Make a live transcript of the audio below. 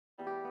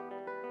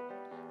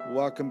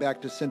Welcome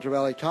back to Central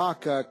Valley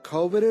Talk,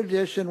 COVID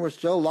edition. We're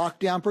still locked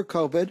down for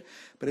COVID,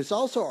 but it's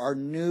also our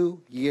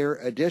New Year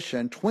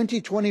edition,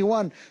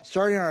 2021,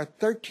 starting our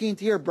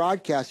 13th year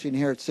broadcasting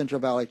here at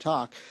Central Valley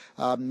Talk,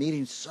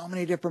 meeting so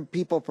many different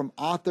people, from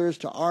authors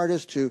to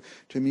artists to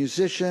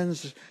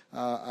musicians,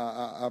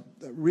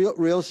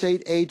 real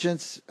estate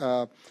agents,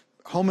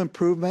 home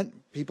improvement,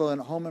 people in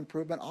home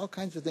improvement, all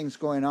kinds of things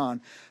going on.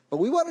 But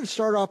we wanted to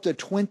start off the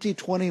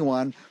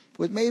 2021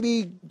 with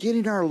maybe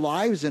getting our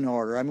lives in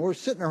order. I mean, we're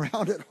sitting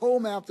around at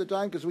home half the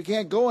time because we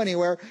can't go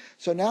anywhere.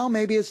 So now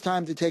maybe it's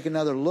time to take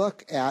another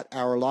look at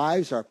our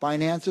lives, our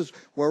finances,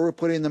 where we're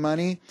putting the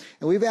money.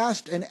 And we've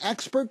asked an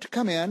expert to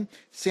come in,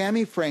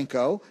 Sammy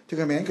Franco, to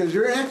come in, because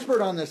you're an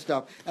expert on this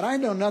stuff. And I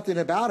know nothing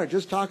about it.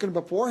 Just talking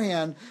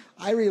beforehand,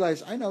 I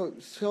realized I know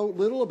so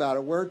little about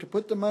it, where to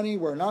put the money,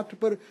 where not to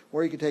put it,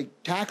 where you can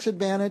take tax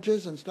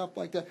advantages and stuff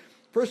like that.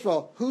 First of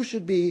all, who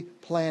should be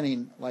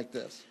planning like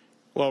this?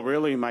 Well,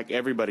 really, Mike,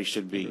 everybody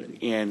should be.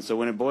 And so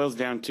when it boils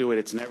down to it,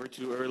 it's never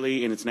too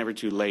early and it's never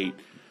too late.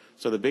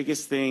 So the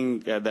biggest thing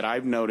that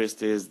I've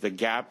noticed is the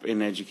gap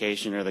in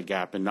education or the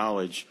gap in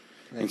knowledge.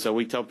 Right. And so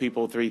we tell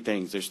people three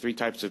things. There's three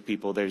types of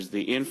people. There's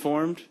the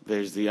informed,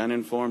 there's the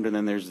uninformed, and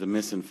then there's the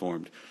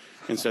misinformed.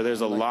 And so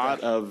there's a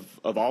lot of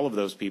all of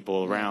those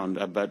people around.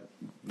 But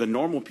the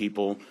normal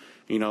people,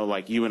 you know,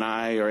 like you and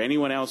I or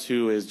anyone else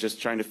who is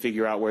just trying to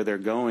figure out where they're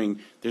going,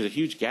 there's a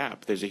huge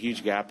gap. There's a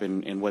huge gap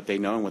in what they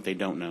know and what they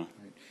don't know.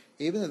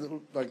 Even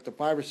like the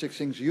 5 or 6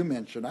 things you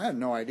mentioned, I had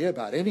no idea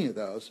about any of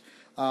those.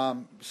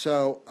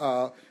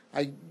 So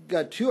I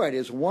got two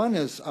ideas. One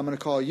is I'm going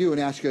to call you and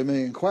ask you a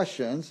million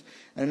questions.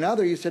 And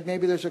another, you said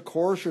maybe there's a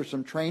course or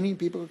some training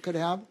people could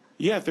have.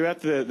 Yeah, throughout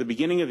the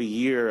beginning of the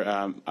year,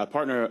 a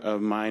partner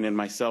of mine and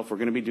myself, we're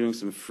going to be doing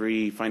some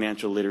free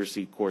financial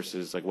literacy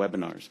courses, like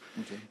webinars.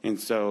 Okay. And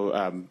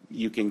so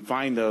you can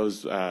find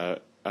those.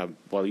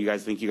 Well, you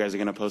guys think you guys are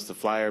going to post the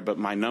flyer, but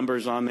my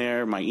number's on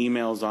there, my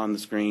email's on the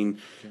screen.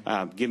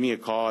 Okay. Give me a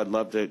call. I'd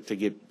love to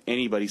get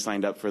anybody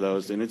signed up for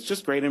those. And it's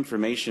just great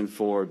information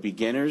for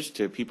beginners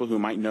to people who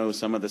might know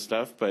some of the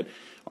stuff but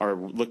are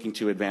looking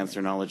to advance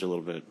their knowledge a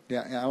little bit.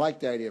 Yeah, I like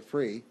the idea of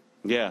free.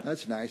 Yeah.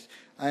 That's nice.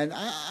 And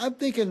I'm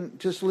thinking,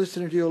 just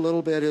listening to you a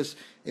little bit, is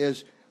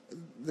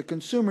the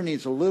consumer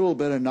needs a little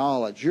bit of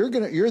knowledge. You're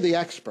the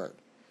expert.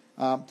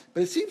 But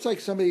it seems like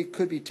somebody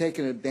could be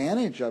taken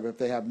advantage of if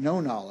they have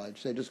no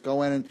knowledge. They just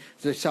go in and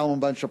they sell them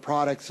a bunch of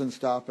products and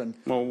stuff. And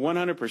well,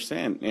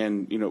 100%.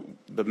 And, you know,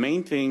 the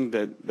main thing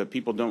that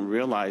people don't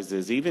realize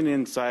is even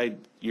inside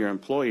your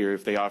employer,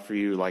 if they offer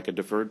you like a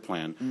deferred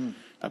plan,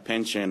 a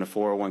pension, a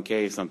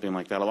 401k, something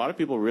like that, a lot of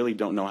people really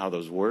don't know how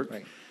those work.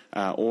 Right.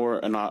 Or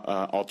an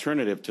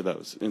alternative to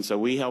those. And so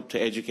we help to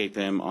educate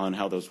them on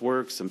how those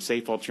work, some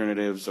safe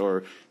alternatives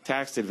or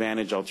tax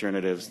advantage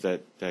alternatives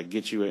that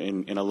get you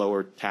in a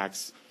lower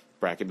tax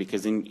bracket,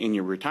 because in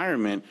your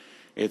retirement,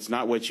 it's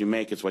not what you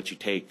make, it's what you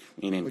take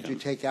in income. What you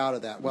take out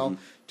of that. Well,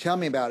 tell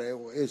me about it.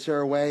 Is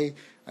there a way,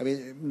 I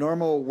mean,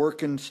 normal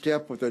working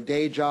stiff with a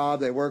day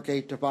job, they work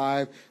 8 to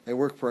 5, they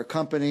work for a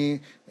company,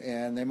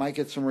 and they might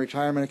get some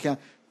retirement account.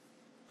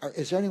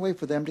 Is there any way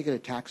for them to get a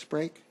tax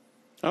break?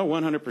 Oh,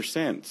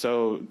 100%.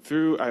 So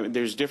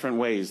there's different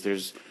ways.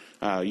 There's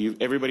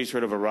everybody's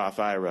heard of a Roth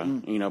IRA,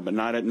 you know, but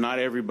not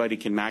everybody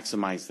can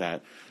maximize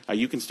that.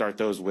 You can start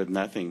those with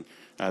nothing.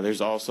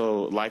 There's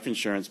also life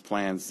insurance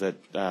plans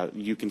that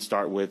you can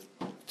start with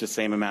the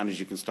same amount as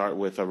you can start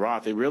with a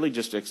Roth. It really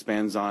just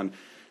depends on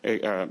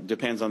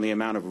the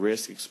amount of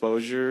risk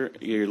exposure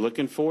you're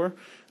looking for.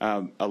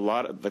 A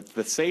lot of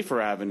the safer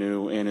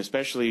avenue, and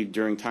especially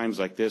during times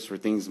like this where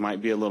things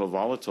might be a little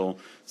volatile,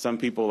 some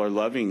people are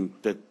loving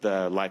the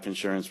life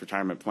insurance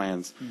retirement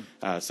plans.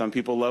 Some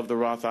people love the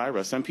Roth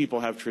IRA. Some people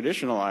have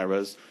traditional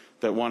IRAs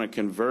that want to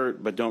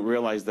convert but don't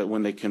realize that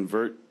when they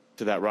convert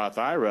to that Roth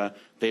IRA,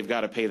 they've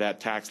got to pay that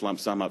tax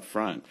lump sum up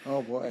front.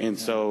 Oh boy! And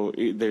so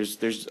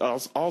there's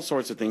all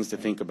sorts of things to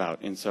think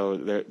about, and so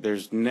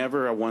there's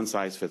never a one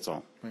size fits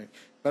all. Right.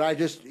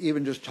 But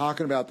even just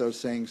talking about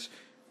those things,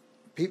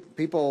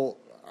 people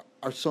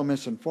are so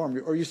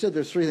misinformed. Or you said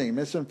there's 3 things: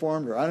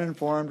 misinformed or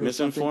uninformed. Or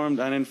misinformed,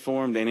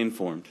 uninformed, and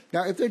informed.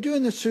 Now, if they're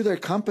doing this through their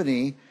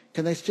company,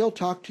 can they still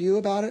talk to you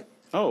about it?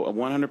 Oh,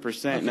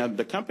 100%. Okay. Now,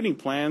 the company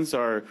plans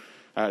are.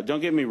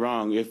 Don't get me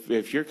wrong.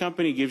 If your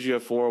company gives you a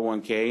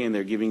 401k and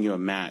they're giving you a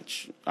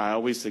match, I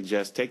always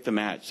suggest take the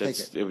match.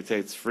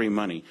 It's free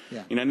money.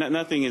 Yeah. You know,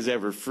 nothing is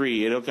ever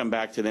free. It'll come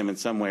back to them in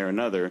some way or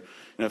another.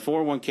 And a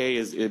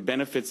 401k it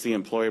benefits the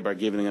employer by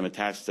giving them a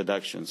tax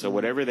deduction. So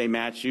whatever they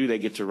match you, they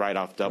get to write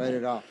off double. Write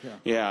it off. Yeah.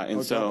 Yeah,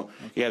 and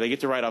okay. They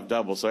get to write off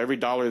double. So every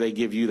dollar they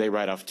give you, they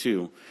write off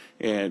 2.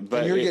 And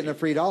you're getting a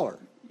free dollar.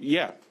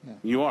 Yeah,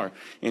 you are.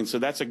 And so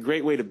that's a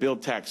great way to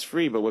build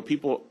tax-free. But what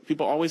people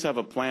always have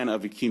a plan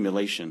of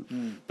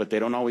accumulation, but they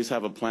don't always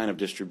have a plan of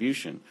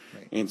distribution.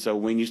 Right. And so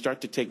when you start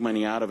to take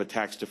money out of a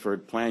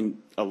tax-deferred plan,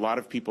 a lot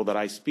of people that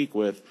I speak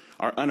with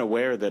are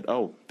unaware that,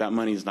 that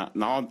money's not,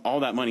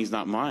 all that money's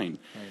not mine.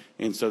 Right.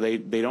 And so they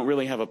don't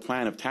really have a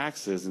plan of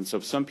taxes. And so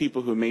some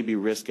people who may be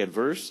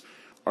risk-adverse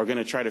are going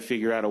to try to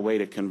figure out a way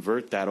to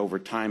convert that over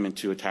time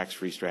into a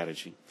tax-free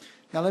strategy.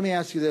 Now, let me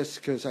ask you this,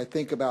 because I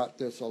think about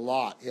this a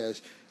lot,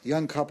 is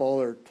young couple,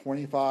 they're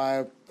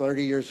 25,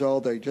 30 years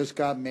old, they just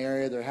got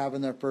married, they're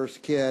having their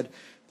first kid,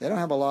 they don't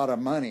have a lot of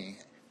money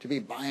to be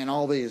buying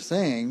all these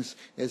things.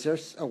 Is there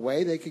a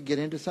way they could get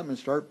into something and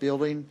start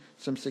building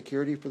some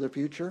security for their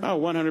future? Oh,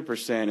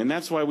 100%. And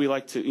that's why we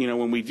like to,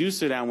 when we do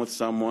sit down with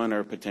someone or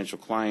a potential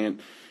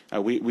client,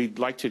 we'd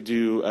like to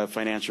do a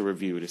financial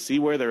review to see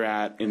where they're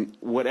at and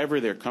whatever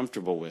they're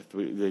comfortable with.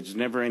 There's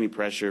never any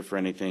pressure for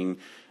anything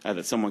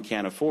that someone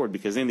can't afford,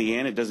 because in the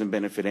end, it doesn't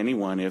benefit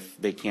anyone if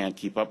they can't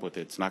keep up with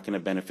it. It's not going to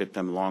benefit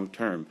them long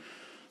term.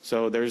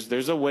 So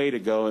there's a way to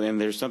go,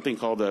 and there's something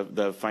called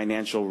the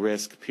financial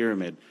risk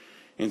pyramid.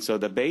 And so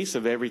the base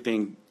of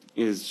everything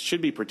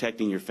should be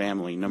protecting your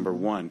family, number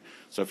one.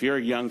 So if you're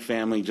a young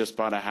family, just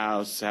bought a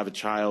house, have a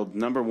child,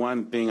 number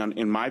one thing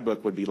in my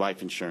book would be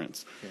life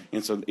insurance. Okay.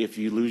 And so if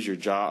you lose your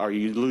job or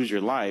you lose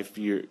your life,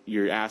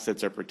 your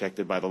assets are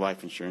protected by the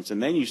life insurance.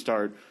 And then you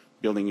start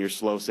building your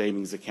slow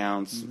savings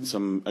accounts,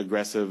 some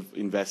aggressive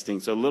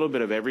investing, so a little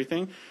bit of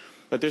everything.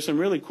 But there's some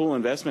really cool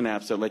investment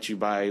apps that let you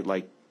buy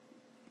like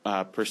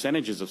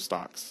percentages of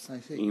stocks.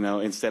 I see.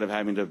 Instead of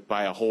having to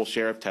buy a whole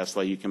share of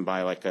Tesla, you can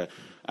buy like a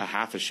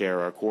half a share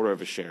or a quarter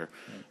of a share,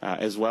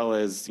 as well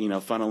as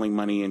funneling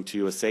money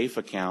into a safe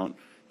account.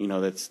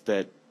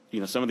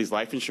 Some of these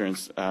life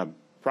insurance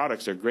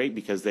products are great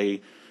because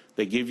they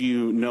give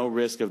you no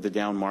risk of the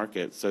down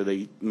market. So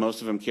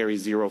most of them carry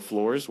zero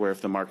floors, where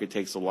if the market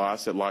takes a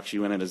loss, it locks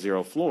you in at a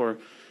zero floor,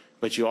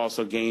 but you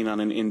also gain on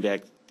an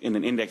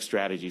index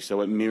strategy.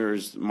 So it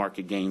mirrors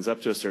market gains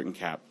up to a certain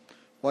cap.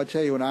 Well, I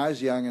tell you, when I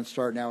was young and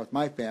starting out with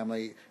my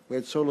family, we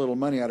had so little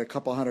money, I had a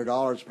couple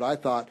 $100, but I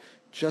thought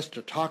just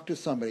to talk to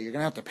somebody, you're going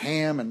to have to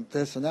pay them and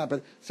this and that. But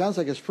it sounds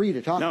like it's free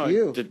to talk to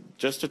you.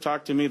 Just to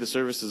talk to me, the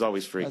service is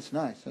always free. That's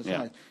nice. That's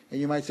nice. And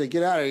you might say,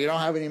 get out of here, you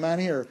don't have any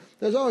money, or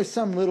there's always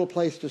some little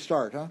place to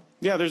start, huh?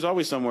 Yeah, there's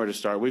always somewhere to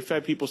start. We've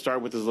had people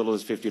start with as little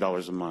as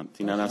 $50 a month.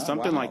 Now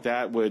something like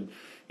that would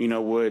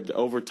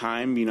over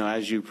time,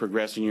 as you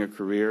progress in your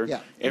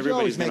career,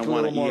 everybody's going to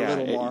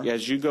want to,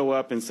 as you go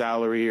up in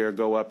salary or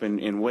go up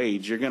in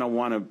wage, you're going to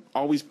want to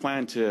always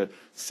plan to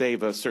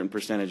save a certain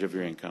percentage of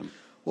your income.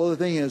 Well, the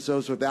thing is,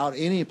 those without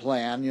any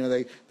plan,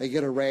 they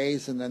get a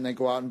raise and then they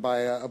go out and buy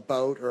a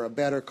boat or a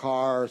better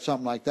car or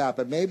something like that.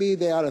 But maybe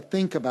they ought to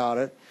think about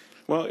it.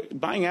 Well,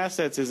 buying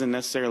assets isn't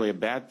necessarily a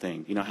bad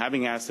thing.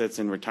 Having assets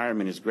in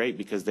retirement is great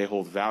because they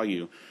hold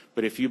value.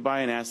 But if you buy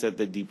an asset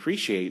that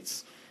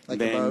depreciates,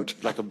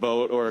 like a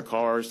boat or a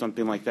car or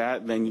something like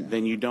that,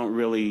 then you're not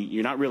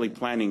really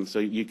planning. So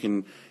you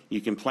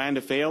can plan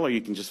to fail, or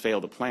you can just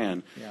fail to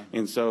plan. Yeah.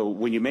 And so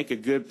when you make a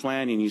good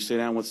plan and you sit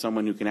down with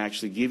someone who can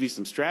actually give you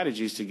some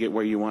strategies to get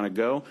where you want to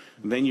go,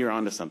 then you're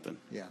onto something.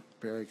 Yeah,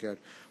 very good.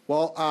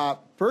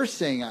 Well, first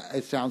thing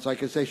it sounds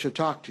like is they should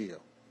talk to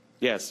you.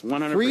 Yes,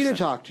 100%. Free to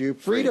talk to you,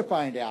 free to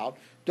find out.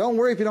 Don't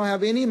worry if you don't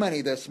have any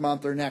money this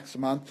month or next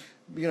month.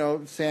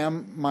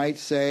 Sam might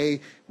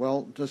say,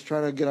 well, just try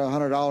to get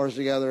 $100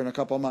 together in a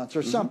couple of months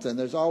or something.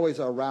 There's always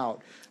a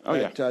route.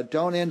 But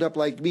don't end up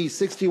like me,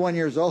 61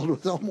 years old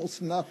with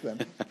almost nothing.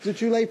 Is it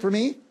too late for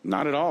me?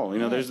 Not at all.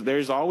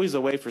 There's always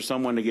a way for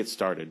someone to get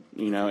started.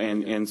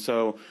 And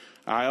so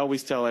I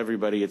always tell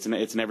everybody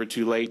it's never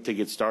too late to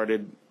get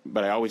started,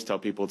 but I always tell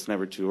people it's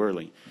never too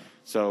early.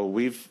 So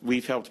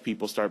we've helped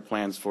people start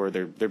plans for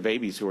their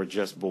babies who are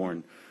just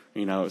born.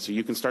 So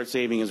you can start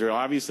saving as early.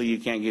 Obviously, you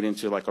can't get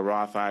into like a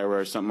Roth IRA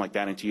or something like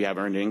that until you have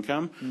earned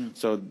income.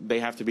 So they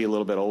have to be a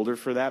little bit older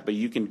for that. But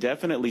you can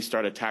definitely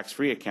start a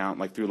tax-free account,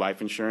 like through life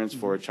insurance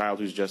for a child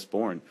who's just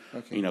born.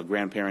 Okay.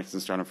 Grandparents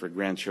can start them for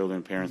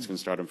grandchildren. Parents can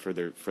start them for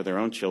their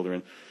own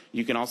children.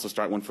 You can also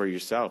start one for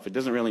yourself. It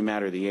doesn't really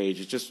matter the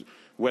age. It's just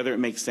whether it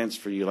makes sense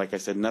for you. Like I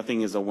said,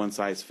 nothing is a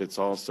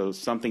one-size-fits-all. So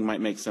something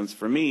might make sense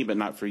for me, but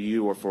not for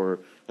you or for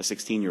a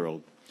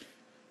 16-year-old.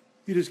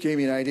 You just gave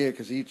me an idea,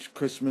 because each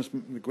Christmas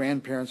the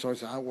grandparents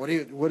always say,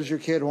 what does your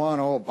kid want?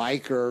 Oh, a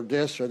bike or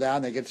this or that,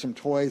 and they get some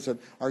toys that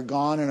are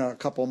gone in a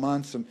couple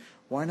months. And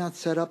why not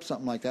set up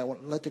something like that?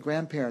 Let the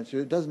grandparents do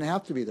it. It doesn't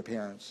have to be the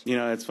parents.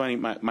 It's funny.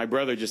 My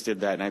brother just did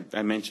that, and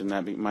I mentioned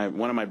that.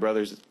 One of my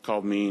brothers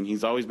called me, and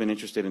he's always been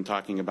interested in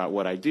talking about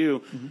what I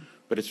do,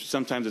 but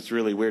sometimes it's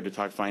really weird to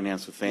talk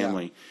finance with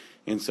family.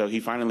 Yeah. And so he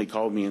finally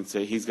called me and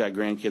said he's got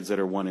grandkids that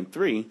are 1 and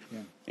 3. Yeah.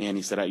 And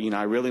he said,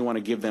 I really want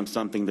to give them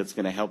something that's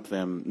going to help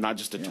them, not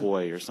just a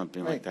toy or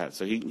something like that.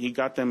 So he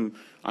got them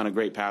on a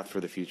great path for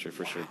the future,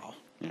 for sure.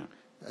 Yeah.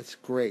 That's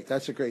great.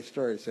 That's a great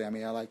story,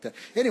 Sammy. I like that.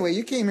 Anyway,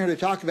 you came here to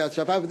talk about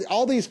stuff. I have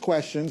all these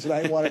questions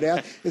that I wanted to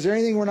ask. Is there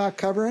anything we're not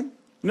covering?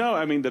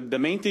 No, the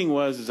main thing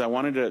was I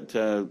wanted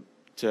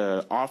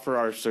to offer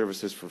our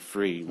services for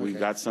free. Okay. We've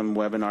got some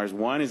webinars.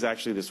 One is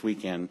actually this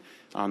weekend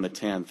on the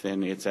 10th,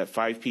 and it's at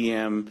 5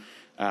 p.m.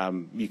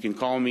 You can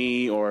call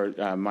me, or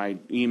my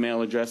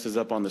email address is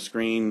up on the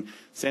screen.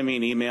 Send me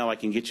an email. I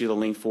can get you the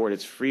link for it.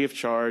 It's free of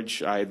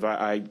charge.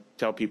 I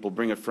tell people,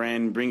 bring a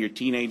friend, bring your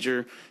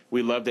teenager.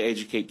 We love to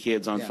educate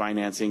kids on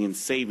financing and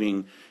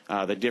saving,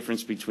 the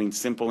difference between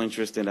simple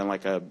interest in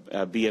like a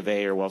B of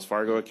A or Wells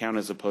Fargo account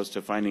as opposed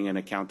to finding an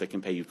account that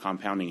can pay you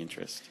compounding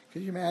interest.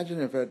 Could you imagine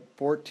if at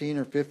 14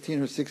 or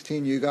 15 or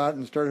 16 you got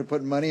and started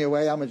putting money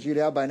away, how much you'd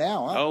have by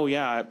now? Huh? Oh,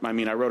 yeah. I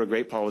mean, I wrote a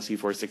great policy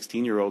for a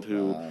 16-year-old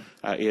who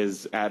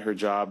is at her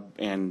job,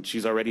 and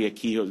she's already a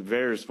key,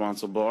 very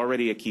responsible,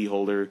 already a key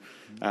holder,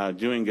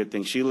 doing good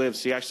things. She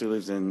actually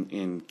lives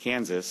in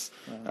Kansas,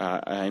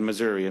 in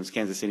Missouri. It's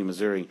Kansas City,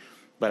 Missouri.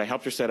 But I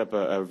helped her set up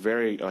a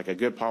very, like a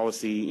good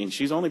policy, and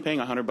she's only paying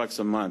 $100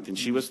 a month, and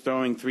she was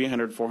throwing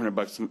 $300,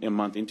 $400 a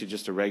month into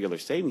just a regular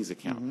savings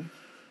account.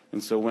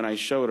 And so when I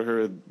showed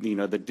her, you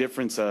know, the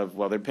difference of,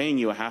 well, they're paying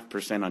you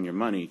 0.5% on your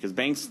money, because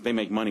banks, they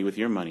make money with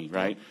your money,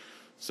 right?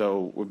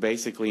 So we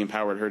basically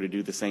empowered her to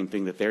do the same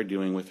thing that they're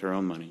doing with her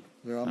own money.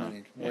 Their own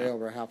money, way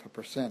over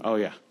 0.5%. Oh,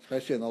 yeah.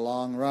 Especially in the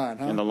long run,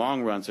 huh? In the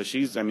long run. So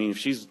she's, I mean, if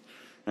she's,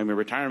 I mean,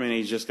 retirement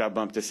age just got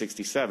bumped to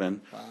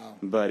 67. Wow.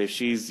 But if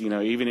she's, you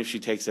know, even if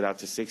she takes it out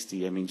to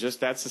 60, I mean, just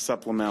that's a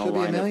supplemental She'll be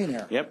line. a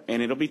millionaire. Yep,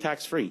 and it'll be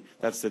tax-free.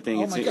 That's the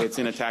thing. Oh, It's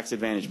in a tax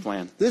advantage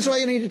plan. This is why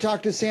you need to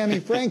talk to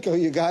Sammy Franco,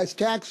 you guys,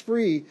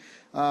 tax-free.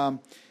 Anyway,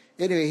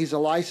 he's a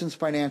licensed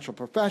financial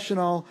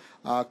professional.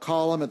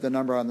 Call him at the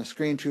number on the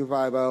screen,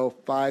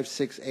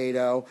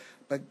 250-5680.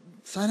 But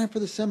sign up for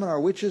the seminar,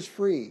 which is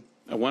free.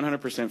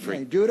 100% free.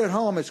 Yeah, do it at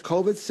home. It's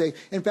COVID safe.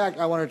 In fact,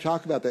 I want to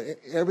talk about that.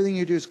 Everything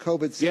you do is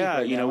COVID safe. Yeah,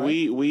 right you now, know,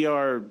 right? we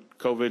are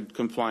COVID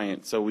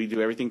compliant, so we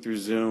do everything through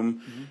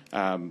Zoom.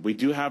 We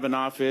do have an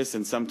office,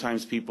 and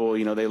sometimes people,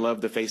 you know, they love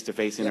the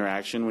face-to-face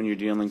interaction when you're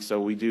dealing. So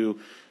we do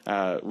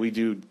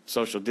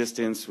social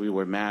distance. We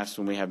wear masks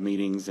when we have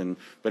meetings,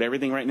 but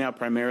everything right now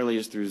primarily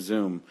is through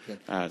Zoom.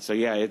 So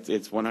yeah,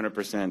 it's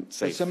 100%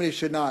 safe. But somebody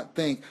should not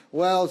think,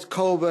 well, it's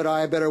COVID,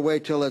 I better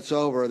wait till it's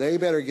over. They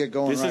better get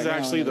going. This right is now,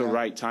 actually the you know?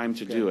 right time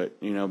to do it,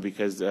 you know,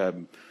 because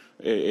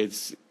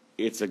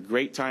it's a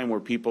great time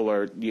where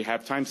you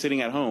have time sitting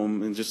at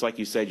home, and just like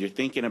you said, you're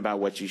thinking about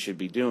what you should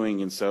be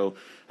doing. And so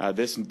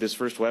this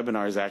first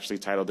webinar is actually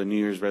titled the New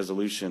Year's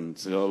Resolution.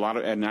 So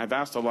and I've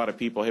asked a lot of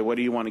people, hey, what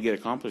do you want to get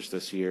accomplished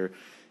this year?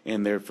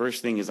 And their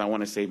first thing is, I want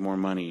to save more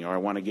money, or I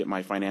want to get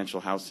my financial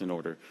house in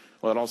order.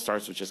 Well, it all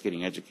starts with just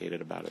getting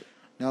educated about it.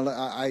 Now,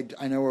 I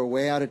know we're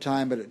way out of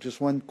time, but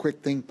just one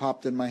quick thing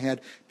popped in my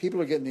head.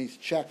 People are getting these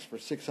checks for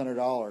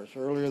 $600.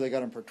 Earlier, they got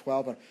them for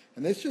 $1,200.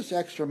 And it's just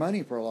extra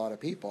money for a lot of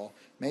people.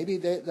 Maybe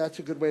that's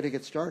a good way to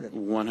get started.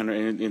 100.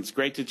 And it's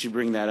great that you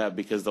bring that up,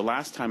 because the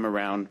last time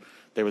around,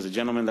 there was a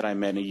gentleman that I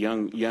met, a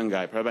young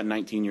guy, probably about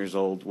 19 years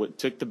old.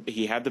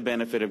 He had the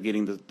benefit of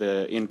getting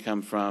the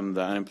income from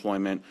the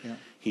unemployment. Yeah.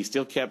 He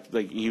still kept,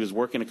 he was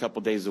working a couple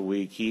days a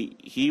week.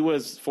 He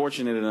was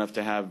fortunate enough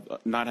to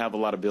not have a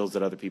lot of bills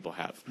that other people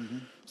have.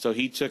 So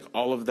he took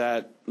all of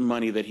that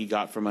money that he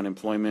got from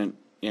unemployment,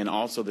 and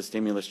also the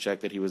stimulus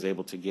check that he was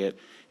able to get,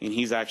 and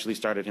he's actually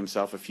started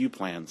himself a few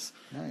plans.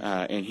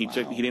 Nice. And he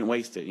didn't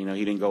waste it. You know,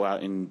 he didn't go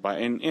out and buy,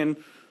 and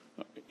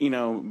you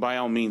know, by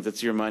all means,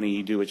 it's your money.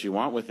 You do what you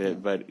want with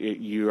it, but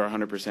you are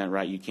 100%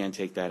 right. You can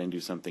take that and do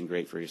something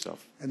great for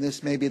yourself. And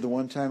this may be the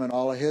one time in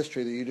all of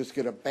history that you just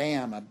get a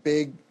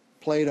big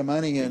plate of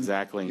money, and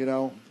exactly, you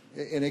know,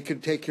 and it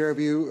could take care of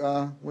you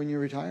when you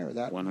retire.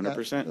 That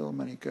 100%. That little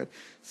money could.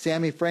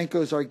 Sammy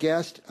Franco is our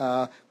guest.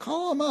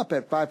 Call him up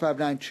at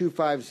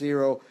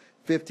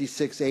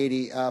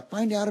 559-250-5680.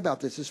 Find out about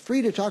this. It's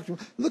free to talk to him.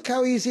 Look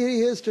how easy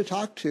he is to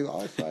talk to.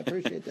 Also, I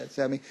appreciate that,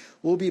 Sammy.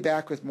 We'll be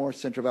back with more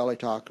Central Valley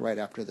Talk right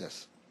after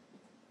this.